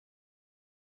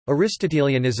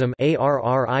Aristotelianism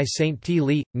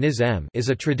is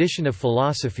a tradition of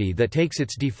philosophy that takes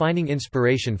its defining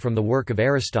inspiration from the work of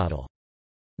Aristotle.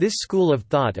 This school of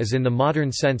thought is in the modern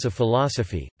sense of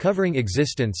philosophy, covering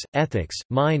existence, ethics,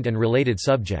 mind and related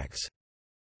subjects.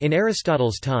 In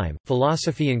Aristotle's time,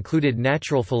 philosophy included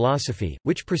natural philosophy,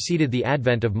 which preceded the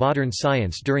advent of modern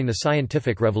science during the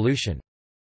scientific revolution.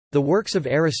 The works of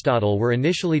Aristotle were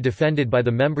initially defended by the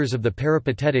members of the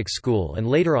Peripatetic school and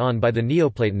later on by the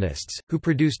Neoplatonists, who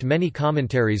produced many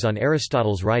commentaries on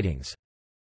Aristotle's writings.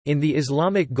 In the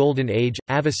Islamic Golden Age,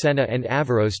 Avicenna and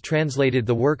Averroes translated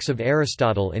the works of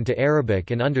Aristotle into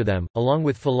Arabic, and under them, along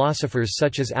with philosophers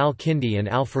such as al-Kindi and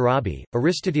al-Farabi,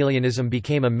 Aristotelianism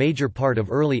became a major part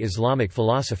of early Islamic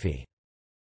philosophy.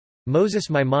 Moses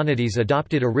Maimonides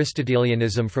adopted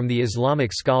Aristotelianism from the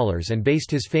Islamic scholars and based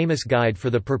his famous Guide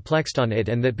for the Perplexed on it,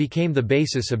 and that became the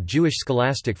basis of Jewish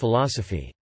scholastic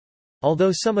philosophy.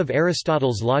 Although some of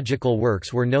Aristotle's logical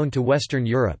works were known to Western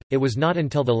Europe, it was not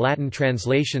until the Latin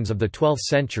translations of the 12th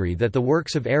century that the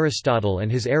works of Aristotle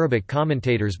and his Arabic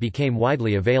commentators became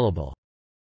widely available.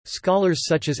 Scholars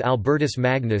such as Albertus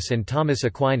Magnus and Thomas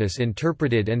Aquinas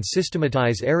interpreted and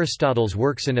systematized Aristotle's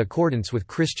works in accordance with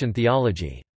Christian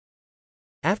theology.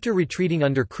 After retreating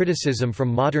under criticism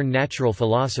from modern natural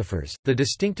philosophers, the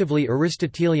distinctively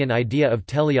Aristotelian idea of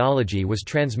teleology was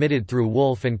transmitted through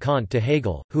Wolff and Kant to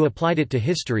Hegel, who applied it to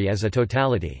history as a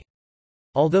totality.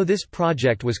 Although this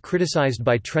project was criticized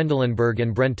by Trendelenburg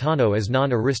and Brentano as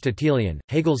non-Aristotelian,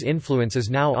 Hegel's influence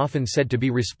is now often said to be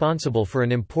responsible for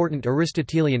an important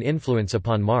Aristotelian influence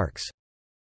upon Marx.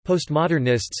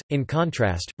 Postmodernists, in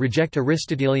contrast, reject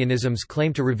Aristotelianism's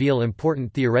claim to reveal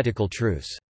important theoretical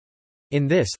truths. In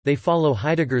this, they follow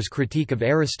Heidegger's critique of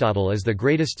Aristotle as the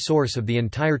greatest source of the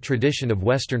entire tradition of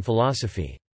Western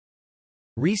philosophy.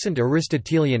 Recent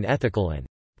Aristotelian ethical and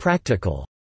practical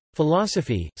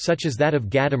philosophy, such as that of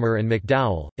Gadamer and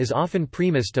McDowell, is often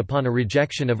premised upon a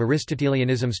rejection of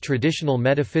Aristotelianism's traditional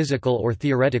metaphysical or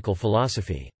theoretical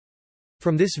philosophy.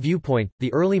 From this viewpoint,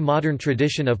 the early modern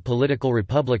tradition of political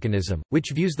republicanism, which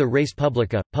views the res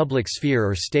publica, public sphere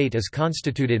or state as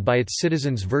constituted by its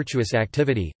citizens' virtuous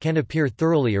activity, can appear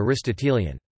thoroughly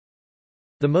Aristotelian.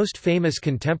 The most famous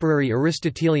contemporary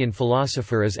Aristotelian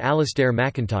philosopher is Alasdair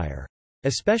MacIntyre.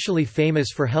 Especially famous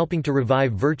for helping to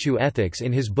revive virtue ethics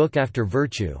in his book After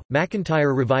Virtue,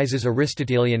 MacIntyre revises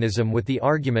Aristotelianism with the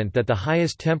argument that the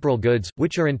highest temporal goods,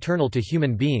 which are internal to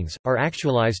human beings, are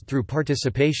actualized through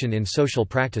participation in social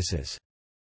practices.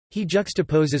 He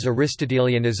juxtaposes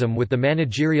Aristotelianism with the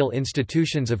managerial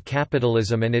institutions of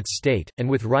capitalism and its state, and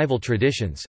with rival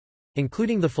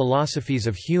traditions—including the philosophies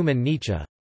of Hume and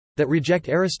Nietzsche—that reject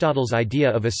Aristotle's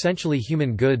idea of essentially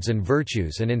human goods and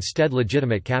virtues and instead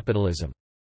legitimate capitalism.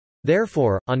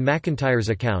 Therefore, on MacIntyre's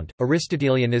account,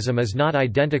 Aristotelianism is not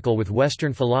identical with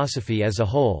Western philosophy as a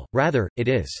whole, rather, it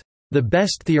is the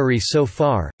best theory so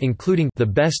far, including the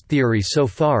best theory so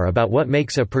far about what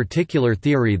makes a particular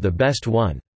theory the best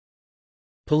one.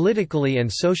 Politically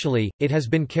and socially, it has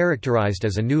been characterized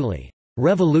as a newly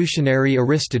revolutionary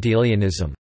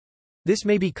Aristotelianism. This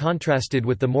may be contrasted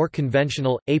with the more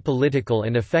conventional, apolitical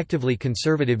and effectively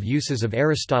conservative uses of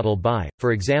Aristotle by,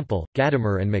 for example,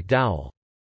 Gadamer and McDowell.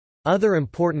 Other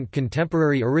important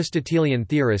contemporary Aristotelian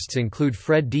theorists include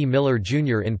Fred D. Miller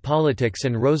Jr. in politics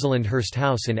and Rosalind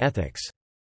Hurst-House in ethics.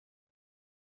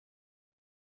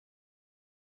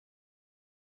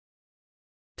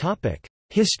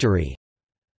 History.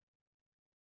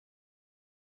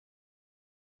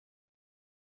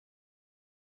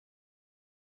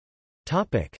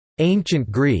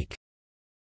 Ancient Greek.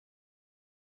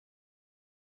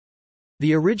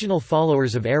 The original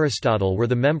followers of Aristotle were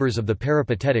the members of the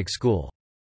Peripatetic school.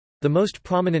 The most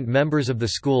prominent members of the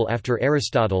school after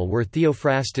Aristotle were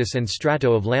Theophrastus and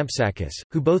Strato of Lampsacus,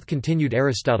 who both continued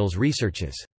Aristotle's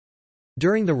researches.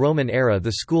 During the Roman era,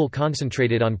 the school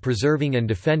concentrated on preserving and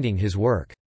defending his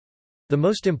work. The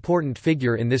most important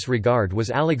figure in this regard was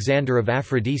Alexander of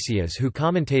Aphrodisias, who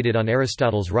commentated on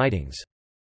Aristotle's writings.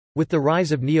 With the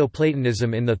rise of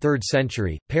Neoplatonism in the 3rd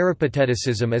century,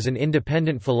 Peripateticism as an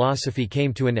independent philosophy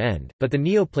came to an end, but the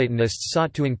Neoplatonists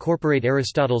sought to incorporate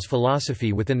Aristotle's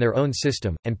philosophy within their own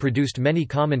system, and produced many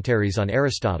commentaries on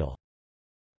Aristotle.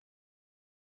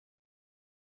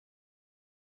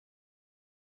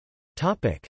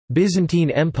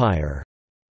 Byzantine Empire.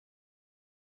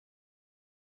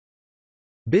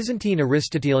 Byzantine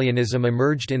Aristotelianism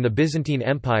emerged in the Byzantine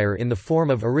Empire in the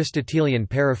form of Aristotelian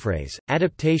paraphrase,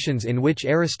 adaptations in which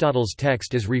Aristotle's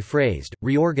text is rephrased,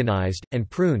 reorganized, and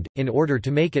pruned, in order to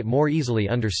make it more easily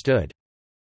understood.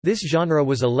 This genre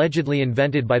was allegedly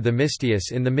invented by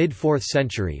Themistius in the mid-4th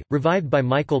century, revived by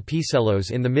Michael Psellos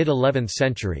in the mid-11th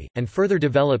century, and further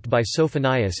developed by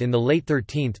Sophonius in the late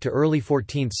 13th to early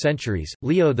 14th centuries.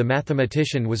 Leo the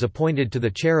mathematician was appointed to the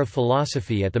chair of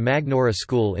philosophy at the Magnaura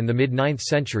school in the mid-9th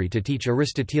century to teach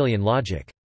Aristotelian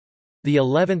logic. The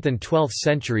 11th and 12th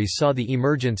centuries saw the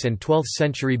emergence and 12th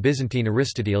century Byzantine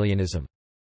Aristotelianism.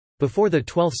 Before the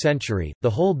 12th century,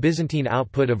 the whole Byzantine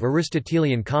output of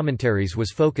Aristotelian commentaries was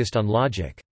focused on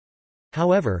logic.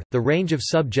 However, the range of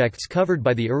subjects covered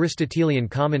by the Aristotelian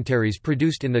commentaries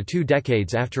produced in the 2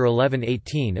 decades after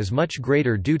 1118 is much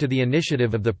greater due to the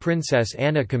initiative of the princess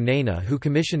Anna Komnena, who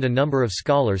commissioned a number of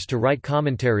scholars to write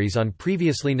commentaries on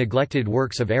previously neglected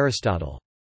works of Aristotle.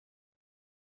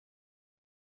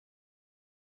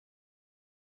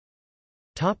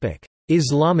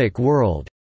 Islamic world.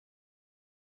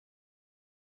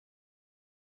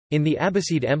 In the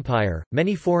Abbasid Empire,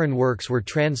 many foreign works were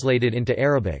translated into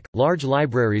Arabic, large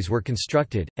libraries were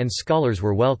constructed, and scholars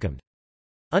were welcomed.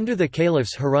 Under the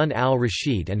caliphs Harun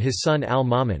al-Rashid and his son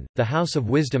al-Ma'mun, the House of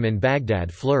Wisdom in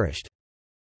Baghdad flourished.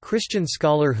 Christian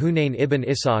scholar Hunayn ibn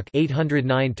Ishaq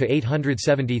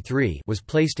 (809–873) was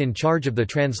placed in charge of the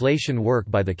translation work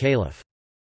by the caliph.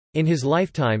 In his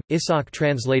lifetime, Ishaq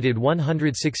translated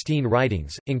 116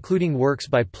 writings, including works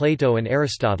by Plato and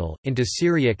Aristotle, into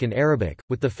Syriac and Arabic.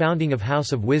 With the founding of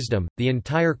House of Wisdom, the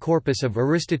entire corpus of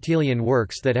Aristotelian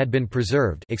works that had been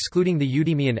preserved, excluding the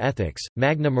Eudemian Ethics,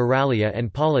 Magna Moralia,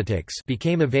 and Politics,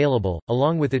 became available,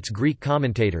 along with its Greek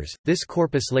commentators. This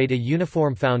corpus laid a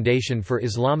uniform foundation for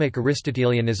Islamic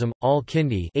Aristotelianism.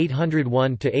 Al-Kindi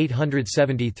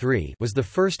 (801–873) was the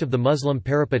first of the Muslim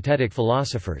peripatetic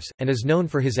philosophers, and is known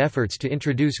for his efforts to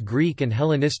introduce Greek and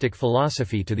Hellenistic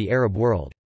philosophy to the Arab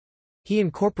world. He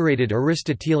incorporated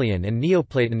Aristotelian and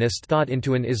Neoplatonist thought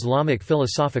into an Islamic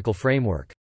philosophical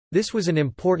framework. This was an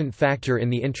important factor in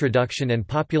the introduction and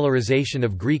popularization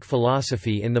of Greek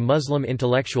philosophy in the Muslim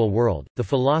intellectual world. The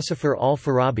philosopher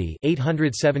Al-Farabi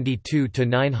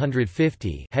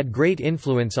 (872–950) had great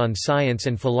influence on science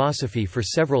and philosophy for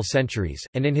several centuries,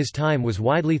 and in his time was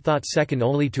widely thought second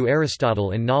only to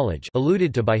Aristotle in knowledge,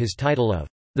 alluded to by his title of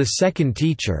the second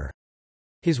teacher.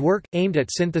 His work, aimed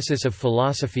at synthesis of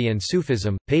philosophy and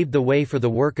Sufism, paved the way for the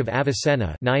work of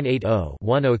Avicenna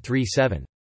 (980–1037).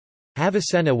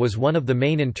 Avicenna was one of the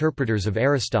main interpreters of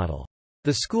Aristotle.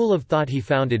 The school of thought he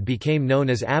founded became known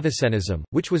as Avicennism,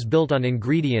 which was built on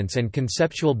ingredients and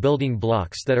conceptual building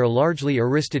blocks that are largely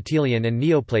Aristotelian and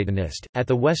Neoplatonist. At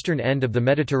the western end of the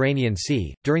Mediterranean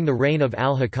Sea, during the reign of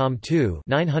Al-Hakam II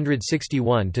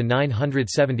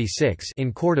 (961–976)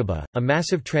 in Córdoba, a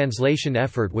massive translation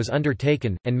effort was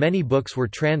undertaken, and many books were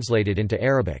translated into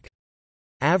Arabic.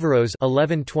 Averroes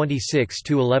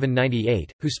 (1126–1198),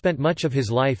 who spent much of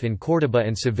his life in Córdoba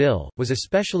and Seville, was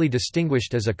especially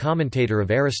distinguished as a commentator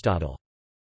of Aristotle.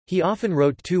 He often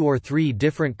wrote 2 or 3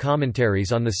 different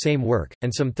commentaries on the same work,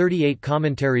 and some 38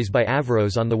 commentaries by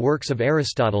Averroes on the works of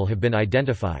Aristotle have been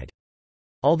identified.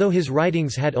 Although his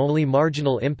writings had only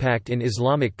marginal impact in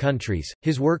Islamic countries,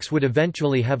 his works would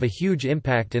eventually have a huge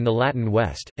impact in the Latin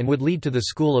West, and would lead to the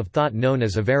school of thought known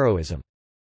as Averroism.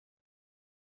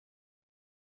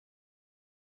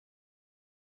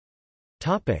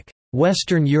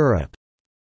 Western Europe.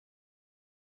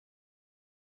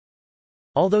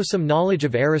 Although some knowledge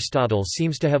of Aristotle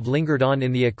seems to have lingered on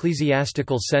in the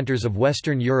ecclesiastical centers of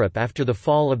Western Europe after the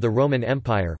fall of the Roman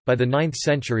Empire, by the 9th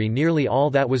century nearly all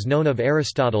that was known of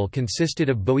Aristotle consisted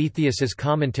of Boethius's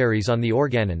commentaries on the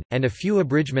Organon, and a few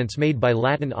abridgments made by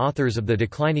Latin authors of the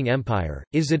declining empire,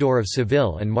 Isidore of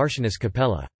Seville and Martianus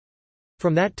Capella.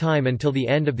 From that time until the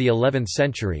end of the 11th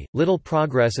century, little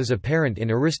progress is apparent in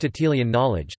Aristotelian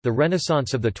knowledge. The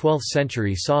Renaissance of the 12th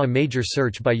century saw a major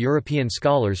search by European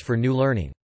scholars for new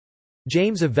learning.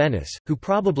 James of Venice, who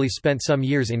probably spent some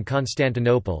years in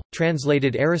Constantinople,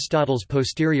 translated Aristotle's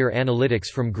Posterior Analytics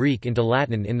from Greek into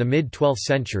Latin in the mid-12th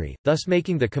century, thus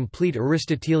making the complete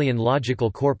Aristotelian logical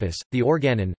corpus, the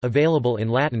Organon, available in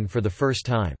Latin for the first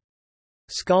time.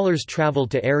 Scholars traveled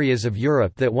to areas of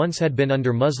Europe that once had been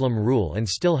under Muslim rule and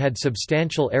still had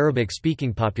substantial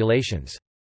Arabic-speaking populations.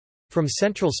 From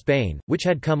central Spain, which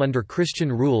had come under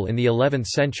Christian rule in the 11th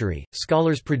century,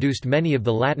 scholars produced many of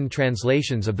the Latin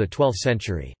translations of the 12th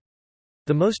century.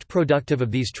 The most productive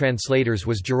of these translators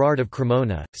was Gerard of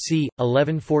Cremona, c.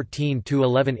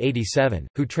 1114–1187,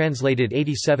 who translated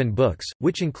 87 books,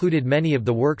 which included many of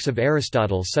the works of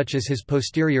Aristotle such as his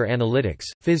Posterior Analytics,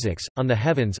 Physics, On the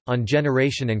Heavens, On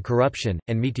Generation and Corruption,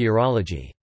 and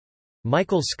Meteorology.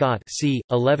 Michael Scott c.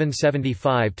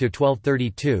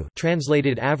 1175–1232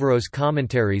 translated Averroes'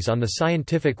 commentaries on the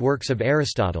scientific works of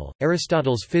Aristotle.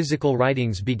 Aristotle's physical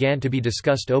writings began to be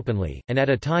discussed openly, and at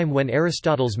a time when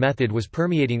Aristotle's method was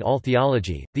permeating all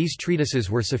theology, these treatises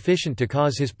were sufficient to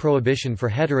cause his prohibition for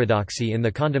heterodoxy in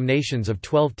the condemnations of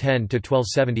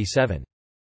 1210–1277.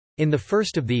 In the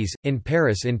first of these, in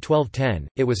Paris in 1210,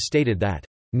 it was stated that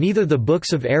neither the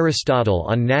books of Aristotle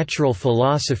on natural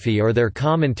philosophy or their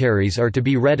commentaries are to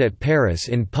be read at Paris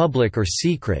in public or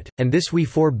secret, and this we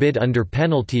forbid under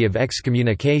penalty of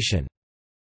excommunication.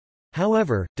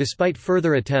 However, despite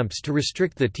further attempts to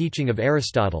restrict the teaching of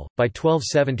Aristotle, by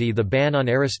 1270 the ban on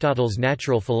Aristotle's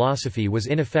natural philosophy was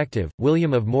ineffective.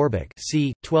 William of Morbach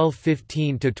c.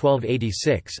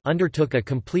 1215–1286 undertook a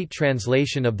complete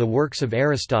translation of the works of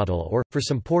Aristotle or, for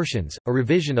some portions, a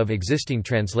revision of existing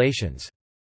translations.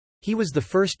 He was the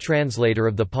first translator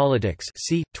of the Politics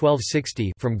c.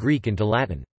 1260 from Greek into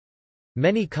Latin.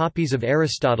 Many copies of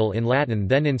Aristotle in Latin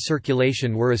then in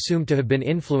circulation were assumed to have been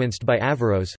influenced by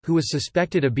Averroes, who was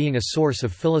suspected of being a source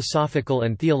of philosophical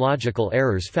and theological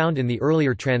errors found in the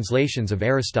earlier translations of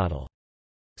Aristotle.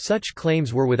 Such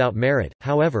claims were without merit,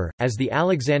 however, as the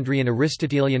Alexandrian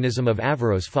Aristotelianism of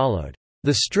Averroes followed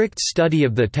the strict study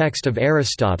of the text of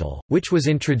Aristotle, which was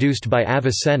introduced by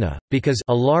Avicenna, because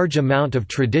a large amount of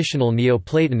traditional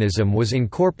Neoplatonism was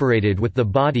incorporated with the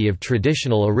body of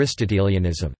traditional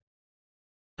Aristotelianism.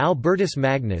 Albertus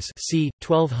Magnus c.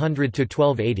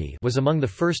 1200–1280 was among the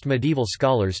first medieval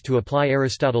scholars to apply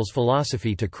Aristotle's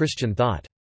philosophy to Christian thought.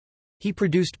 He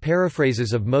produced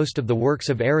paraphrases of most of the works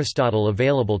of Aristotle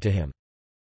available to him.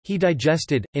 He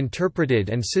digested, interpreted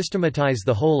and systematized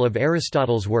the whole of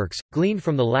Aristotle's works, gleaned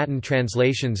from the Latin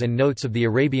translations and notes of the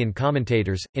Arabian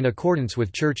commentators, in accordance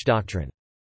with church doctrine.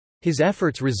 His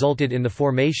efforts resulted in the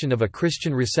formation of a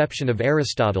Christian reception of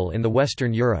Aristotle in the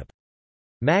Western Europe.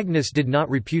 Magnus did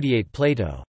not repudiate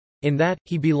Plato. In that,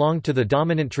 he belonged to the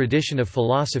dominant tradition of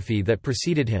philosophy that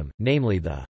preceded him, namely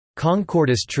the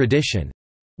Concordist tradition,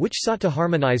 which sought to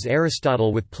harmonize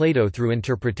Aristotle with Plato through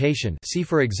interpretation. See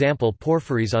for example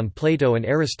Porphyry's on Plato and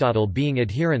Aristotle being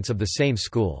adherents of the same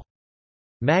school.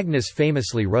 Magnus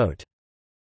famously wrote,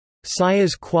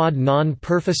 "Scias quod non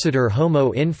perficitur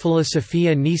homo in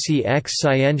philosophia nisi ex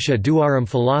scientia duarum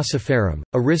philosopharum,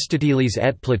 Aristoteles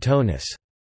et Platonis."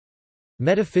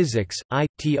 Metaphysics,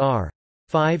 I.Tr.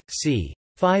 5, c.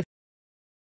 5.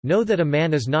 Know that a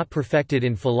man is not perfected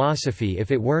in philosophy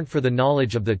if it weren't for the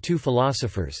knowledge of the two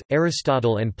philosophers,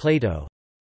 Aristotle and Plato.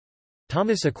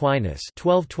 Thomas Aquinas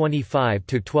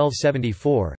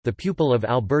 (1225–1274), the pupil of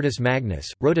Albertus Magnus,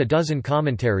 wrote a dozen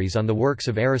commentaries on the works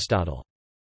of Aristotle.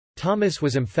 Thomas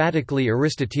was emphatically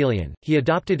Aristotelian. He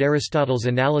adopted Aristotle's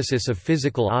analysis of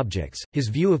physical objects, his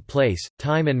view of place,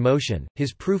 time and motion,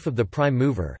 his proof of the prime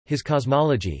mover, his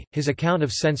cosmology, his account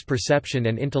of sense perception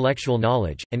and intellectual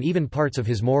knowledge, and even parts of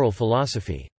his moral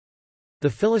philosophy. The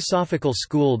philosophical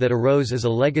school that arose as a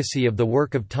legacy of the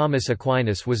work of Thomas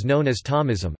Aquinas was known as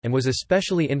Thomism, and was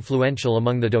especially influential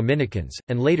among the Dominicans,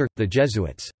 and later, the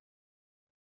Jesuits.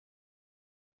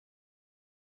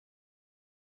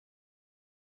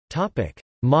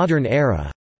 Modern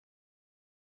era.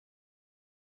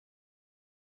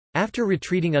 After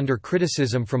retreating under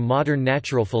criticism from modern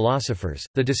natural philosophers,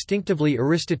 the distinctively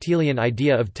Aristotelian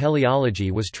idea of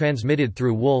teleology was transmitted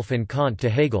through Wolff and Kant to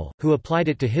Hegel, who applied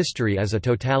it to history as a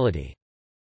totality.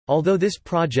 Although this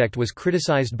project was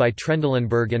criticized by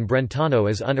Trendelenburg and Brentano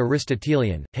as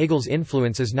un-Aristotelian, Hegel's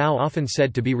influence is now often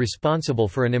said to be responsible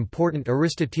for an important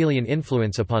Aristotelian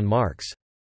influence upon Marx.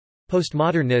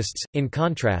 Postmodernists, in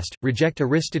contrast, reject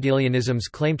Aristotelianism's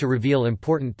claim to reveal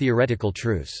important theoretical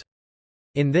truths.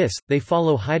 In this, they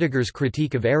follow Heidegger's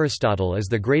critique of Aristotle as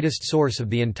the greatest source of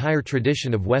the entire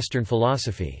tradition of Western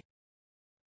philosophy.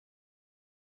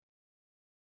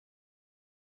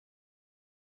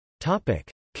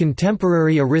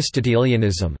 Contemporary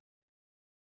Aristotelianism.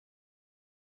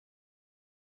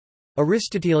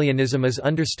 Aristotelianism is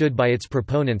understood by its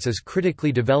proponents as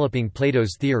critically developing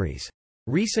Plato's theories.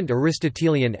 Recent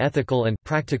Aristotelian ethical and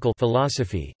practical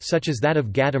philosophy, such as that of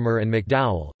Gadamer and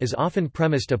McDowell, is often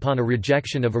premised upon a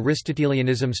rejection of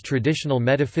Aristotelianism's traditional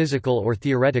metaphysical or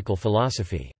theoretical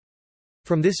philosophy.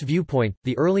 From this viewpoint,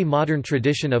 the early modern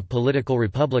tradition of political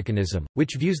republicanism,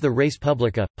 which views the res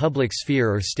publica, public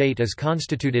sphere or state as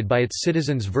constituted by its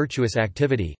citizens' virtuous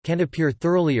activity, can appear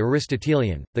thoroughly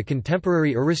Aristotelian. The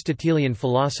contemporary Aristotelian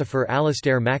philosopher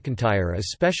Alasdair MacIntyre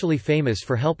is specially famous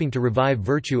for helping to revive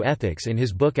virtue ethics in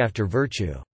his book After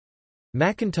Virtue.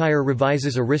 MacIntyre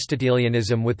revises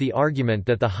Aristotelianism with the argument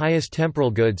that the highest temporal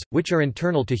goods, which are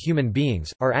internal to human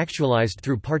beings, are actualized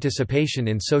through participation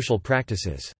in social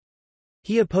practices.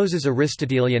 He opposes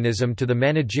Aristotelianism to the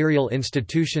managerial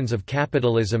institutions of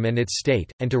capitalism and its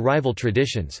state, and to rival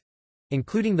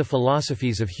traditions—including the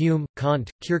philosophies of Hume,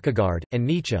 Kant, Kierkegaard, and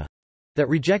Nietzsche—that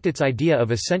reject its idea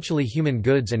of essentially human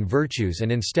goods and virtues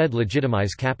and instead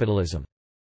legitimize capitalism.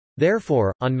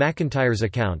 Therefore, on MacIntyre's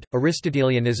account,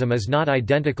 Aristotelianism is not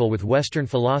identical with Western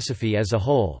philosophy as a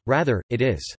whole, rather, it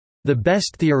is the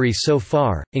best theory so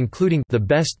far, including the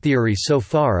best theory so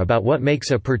far about what makes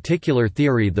a particular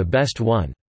theory the best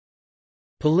one.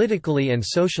 Politically and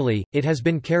socially, it has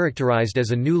been characterized as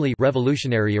a newly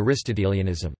revolutionary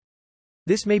Aristotelianism.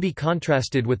 This may be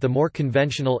contrasted with the more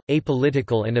conventional,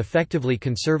 apolitical and effectively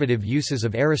conservative uses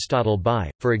of Aristotle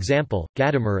by, for example,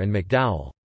 Gadamer and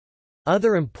McDowell.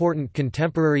 Other important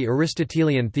contemporary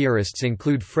Aristotelian theorists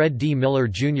include Fred D. Miller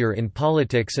Jr. in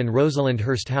politics and Rosalind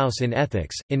Hurst-House in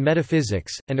ethics. In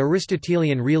metaphysics, an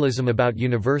Aristotelian realism about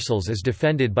universals is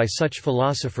defended by such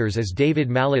philosophers as David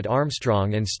Mallet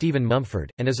Armstrong and Stephen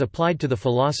Mumford, and is applied to the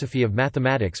philosophy of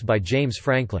mathematics by James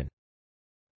Franklin.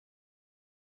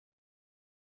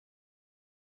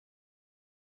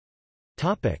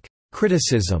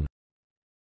 Criticism.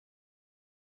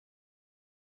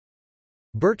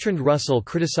 Bertrand Russell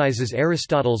criticizes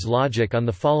Aristotle's logic on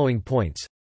the following points.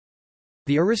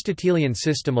 The Aristotelian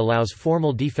system allows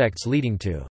formal defects leading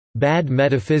to bad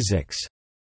metaphysics.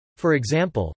 For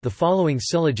example, the following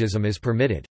syllogism is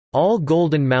permitted. All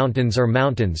golden mountains are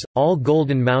mountains, all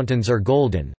golden mountains are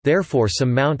golden, therefore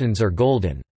some mountains are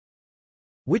golden,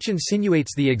 which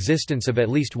insinuates the existence of at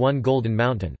least one golden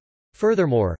mountain.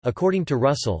 Furthermore, according to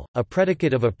Russell, a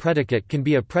predicate of a predicate can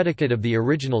be a predicate of the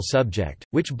original subject,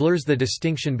 which blurs the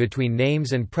distinction between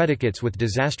names and predicates with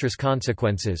disastrous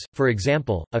consequences. For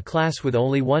example, a class with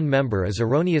only one member is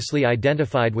erroneously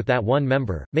identified with that one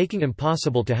member, making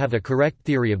impossible to have a correct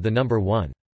theory of the number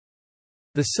 1.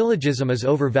 The syllogism is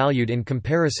overvalued in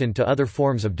comparison to other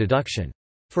forms of deduction.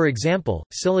 For example,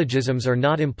 syllogisms are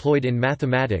not employed in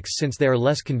mathematics since they are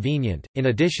less convenient. In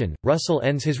addition, Russell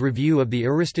ends his review of the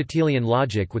Aristotelian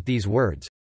logic with these words: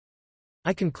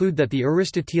 I conclude that the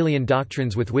Aristotelian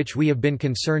doctrines with which we have been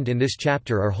concerned in this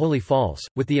chapter are wholly false,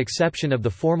 with the exception of the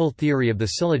formal theory of the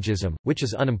syllogism, which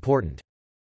is unimportant.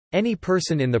 Any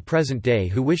person in the present day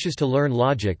who wishes to learn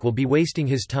logic will be wasting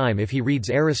his time if he reads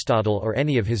Aristotle or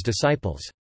any of his disciples.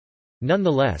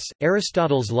 Nonetheless,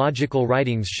 Aristotle's logical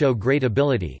writings show great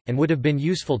ability, and would have been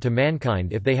useful to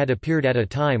mankind if they had appeared at a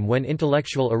time when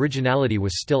intellectual originality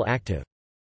was still active.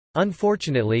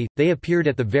 Unfortunately, they appeared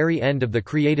at the very end of the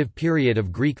creative period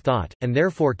of Greek thought, and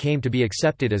therefore came to be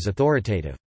accepted as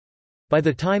authoritative. By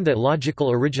the time that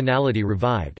logical originality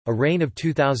revived, a reign of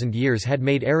 2,000 years had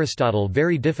made Aristotle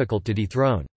very difficult to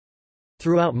dethrone.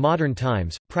 Throughout modern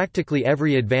times, practically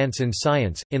every advance in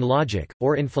science, in logic,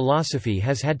 or in philosophy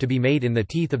has had to be made in the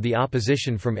teeth of the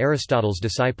opposition from Aristotle's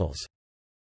disciples.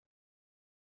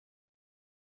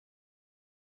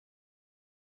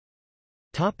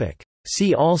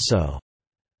 See also: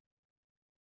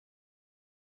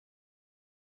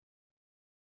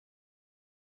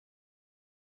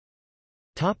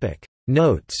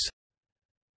 Notes.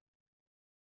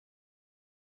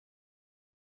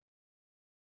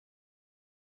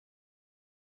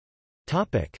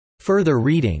 Further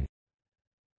reading.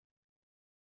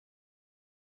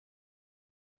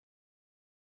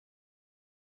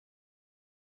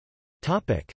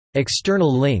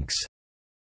 External links.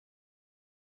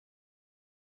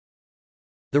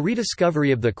 The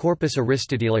rediscovery of the Corpus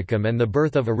Aristotelicum and the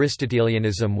birth of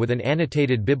Aristotelianism with an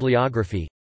annotated bibliography.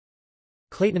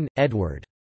 Clayton, Edward.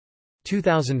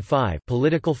 2005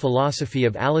 Political Philosophy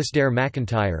of Alasdair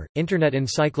MacIntyre, Internet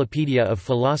Encyclopedia of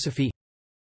Philosophy.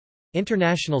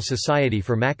 International Society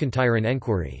for MacIntyrean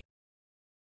Enquiry